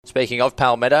Speaking of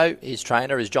Palmetto, his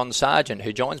trainer is John Sargent,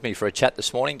 who joins me for a chat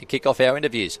this morning to kick off our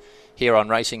interviews here on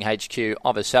Racing HQ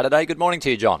of a Saturday. Good morning to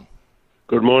you, John.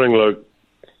 Good morning, Luke.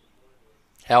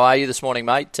 How are you this morning,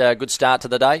 mate? Good start to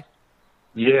the day?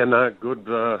 Yeah, no, good.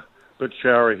 Bit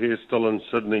showery here still in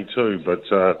Sydney too, but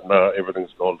no,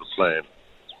 everything's gone to plan.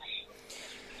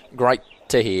 Great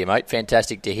to hear, mate.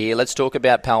 Fantastic to hear. Let's talk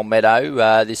about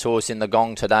Palmetto. This horse in the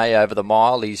gong today over the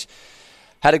mile. He's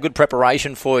had a good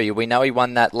preparation for you. We know he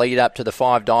won that lead up to the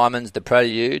Five Diamonds, the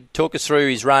Prelude. Talk us through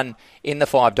his run in the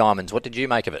Five Diamonds. What did you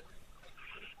make of it?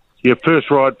 Yeah, first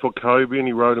ride for Kobe, and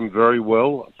he rode him very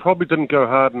well. Probably didn't go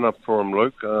hard enough for him,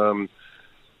 Luke.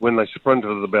 When they sprinted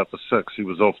at about the 6, he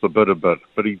was off the bit a bit,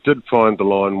 but he did find the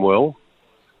line well.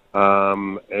 Now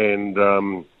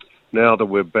that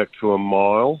we're back to a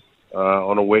mile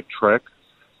on a wet track,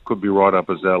 could be right up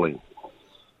his alley.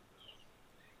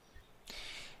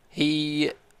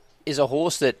 He is a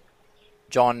horse that,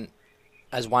 John,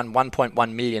 has won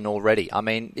 1.1 million already. I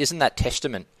mean, isn't that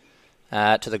testament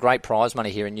to the great prize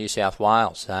money here in New South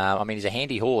Wales? I mean, he's a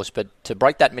handy horse, but to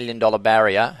break that $1 million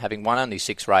barrier, having won only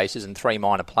 6 races and 3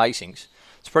 minor placings,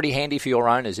 it's pretty handy for your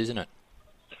owners, isn't it?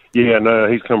 Yeah, no,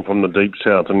 he's come from the deep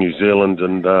south in New Zealand,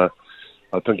 and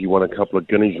I think he won a couple of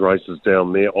Guineas races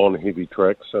down there on heavy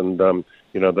tracks, and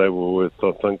they were worth,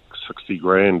 I think, 60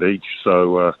 grand each,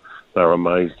 so they're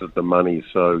amazed at the money.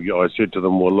 So I said to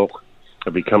them, well, look,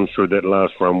 if he comes through that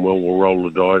last run well, we'll roll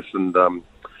the dice and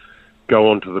go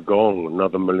on to the gong,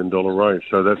 another $1 million race.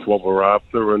 So that's what we're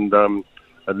after, and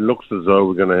it looks as though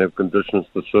we're going to have conditions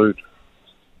to suit.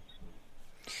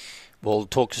 Well,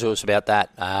 talk to us about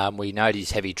that. We know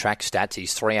his heavy track stats.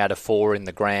 He's 3 out of 4 in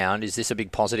the ground. Is this a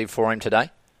big positive for him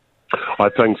today? I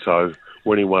think so.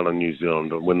 When he won in New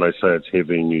Zealand, when they say it's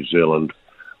heavy in New Zealand,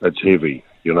 it's heavy,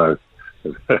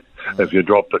 If you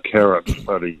dropped a carrot,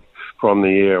 buddy, from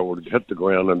the air, it would hit the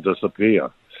ground and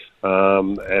disappear.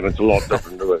 And it's a lot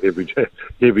different to a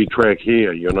heavy track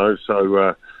here,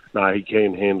 So, no, he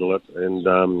can handle it,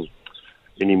 and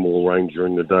any more rain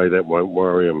during the day, that won't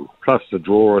worry him. Plus the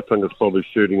draw, I think, is probably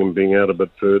shooting him being out a bit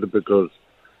further because,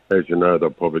 as you know, they'll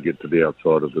probably get to the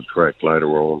outside of the track later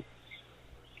on.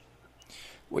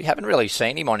 We haven't really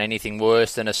seen him on anything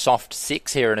worse than a soft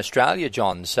 6 here in Australia,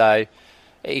 John. So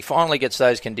he finally gets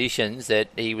those conditions that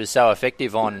he was so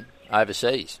effective on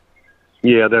overseas.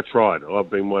 Yeah, that's right.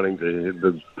 I've been wanting to.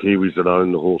 The Kiwis that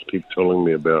own the horse keep telling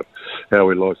me about how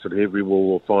he likes it heavy. Well,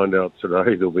 we'll find out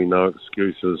today. There'll be no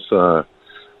excuses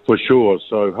for sure.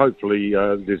 So hopefully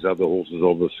there's other horses,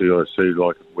 obviously, I see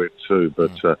like it wet too.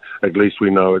 But at least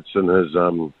we know it's in his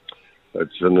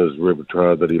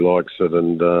repertoire that he likes it.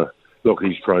 And look,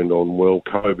 he's trained on well.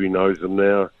 Kobe knows him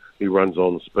now. He runs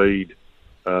on speed.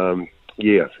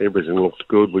 Yeah, everything looks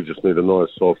good. We just need a nice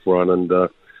soft run, and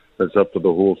it's up to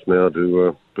the horse now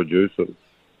to produce it.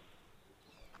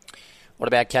 What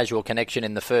about Casual Connection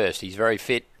in the first? He's very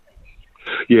fit.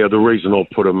 Yeah, the reason I'll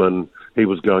put him in, he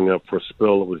was going up for a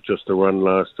spell. It was just a run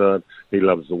last start. He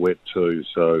loves the wet too,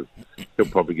 so he'll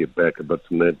probably get back a bit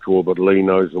from that draw. But Lee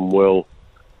knows him well.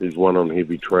 He's won on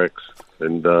heavy tracks,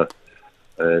 and a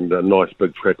nice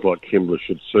big track like Kembla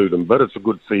should suit him. But it's a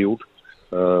good field.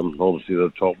 Obviously, the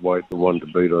top weight, the one to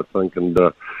beat, I think, and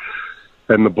the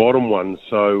bottom one.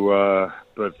 So,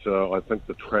 but I think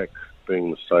the track,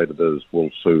 being the state it is, will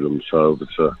suit him. So if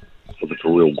it's a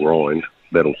real grind,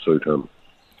 that'll suit him.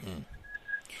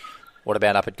 What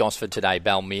about up at Gosford today,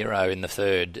 Balmero in the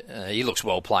third? He looks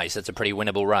well placed. It's a pretty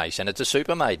winnable race, and it's a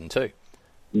super maiden too.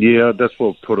 Yeah, that's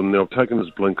what I've put him there. I've taken his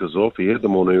blinkers off. He had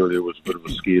them on earlier. It was a bit of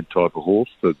a scared type of horse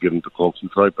to get him to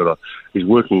concentrate, but he's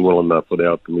working well enough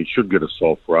without them. He should get a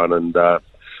soft run and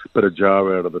bit of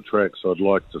jar out of the track, so I'd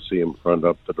like to see him front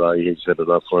up today. He's had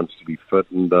enough runs to be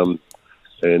fit and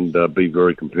be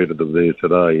very competitive there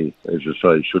today. As you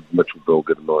say, should Mitchell Bell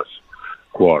get a nice,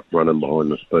 quiet run in behind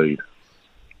the speed.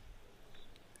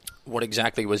 What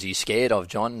exactly was he scared of,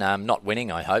 John? Not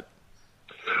winning, I hope.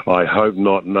 I hope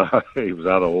not, no. He was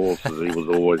other horses. He was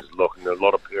always looking. A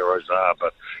lot of Pierrots are,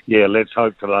 but yeah, let's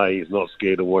hope today he's not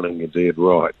scared of winning. You're dead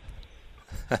right.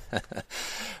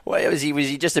 Well, was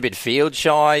he just a bit field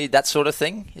shy, that sort of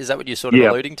thing? Is that what you're sort of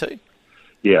alluding to?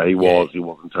 Yeah, he was. He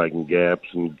wasn't taking gaps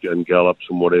and gallops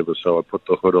and whatever, so I put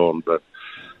the hood on, but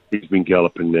he's been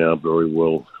galloping now very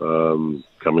well,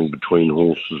 coming between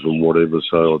horses and whatever,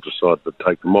 so I decided to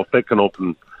take them off. That can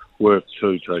often work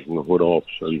too, taking the hood off,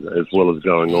 so, as well as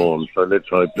going on. So let's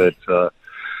hope that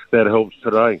helps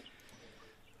today.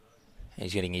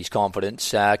 He's getting his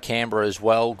confidence. Canberra as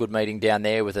well, good meeting down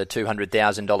there with a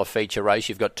 $200,000 feature race.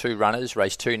 You've got 2 runners,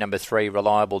 race 2, number 3,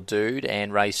 Reliable Dude,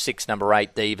 and race 6, number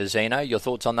 8, Diva Zeno. Your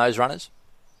thoughts on those runners?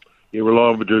 Yeah,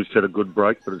 Reliable Juice had a good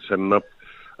break, but it's had enough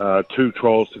 2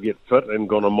 trials to get fit and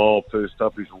gone a mile first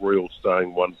up. He's a real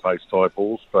staying one-pace type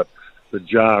horse, but the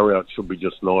jar out should be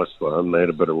just nice for him. They had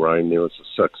a bit of rain there. It's a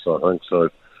 6, I think, so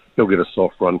he'll get a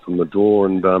soft run from the door,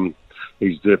 and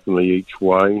he's definitely each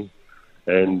way.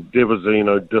 And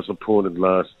Devazino disappointed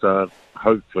last start.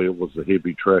 Hopefully it was a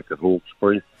heavy track at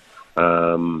Hawkesbury.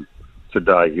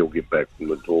 Today he'll get back from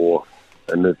the door,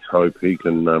 and let's hope he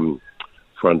can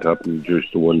front up and juice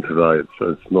to win today.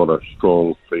 It's not a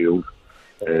strong field,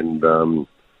 and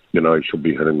he should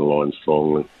be hitting the line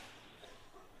strongly.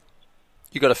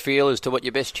 You got a feel as to what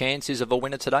your best chance is of a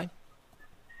winner today?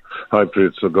 Hopefully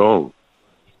it's a gong.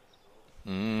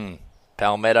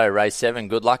 Palmetto, race 7.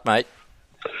 Good luck, mate.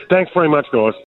 Thanks very much, guys.